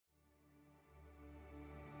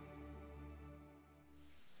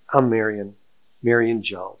I'm Marion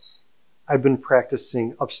Jelcz. I've been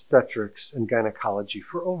practicing obstetrics and gynecology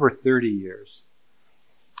for over 30 years.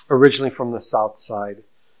 Originally from the South Side,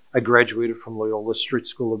 I graduated from Loyola Street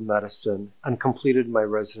School of Medicine and completed my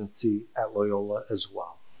residency at Loyola as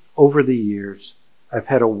well. Over the years, I've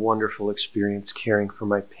had a wonderful experience caring for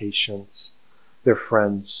my patients, their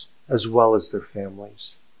friends, as well as their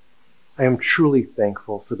families. I am truly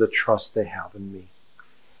thankful for the trust they have in me.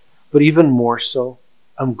 But even more so,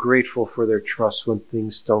 I'm grateful for their trust when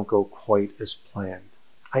things don't go quite as planned.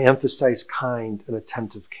 I emphasize kind and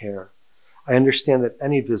attentive care. I understand that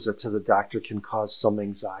any visit to the doctor can cause some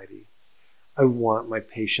anxiety. I want my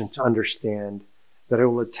patient to understand that I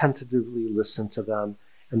will attentively listen to them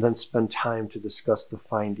and then spend time to discuss the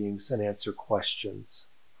findings and answer questions.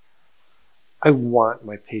 I want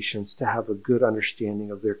my patients to have a good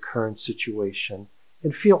understanding of their current situation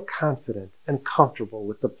and feel confident and comfortable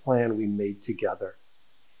with the plan we made together.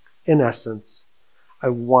 In essence, I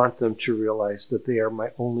want them to realize that they are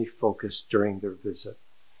my only focus during their visit.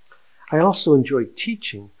 I also enjoy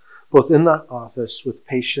teaching, both in the office with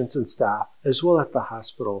patients and staff, as well as at the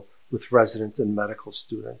hospital with residents and medical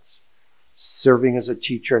students. Serving as a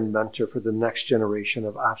teacher and mentor for the next generation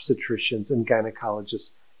of obstetricians and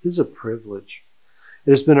gynecologists is a privilege.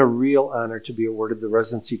 It has been a real honor to be awarded the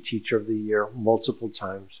Residency Teacher of the Year multiple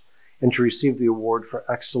times and to receive the award for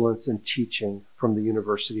excellence in teaching from the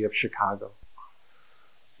University of Chicago.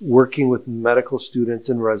 Working with medical students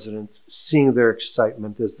and residents, seeing their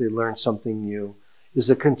excitement as they learn something new is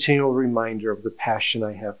a continual reminder of the passion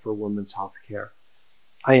I have for women's health care.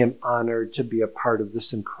 I am honored to be a part of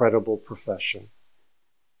this incredible profession.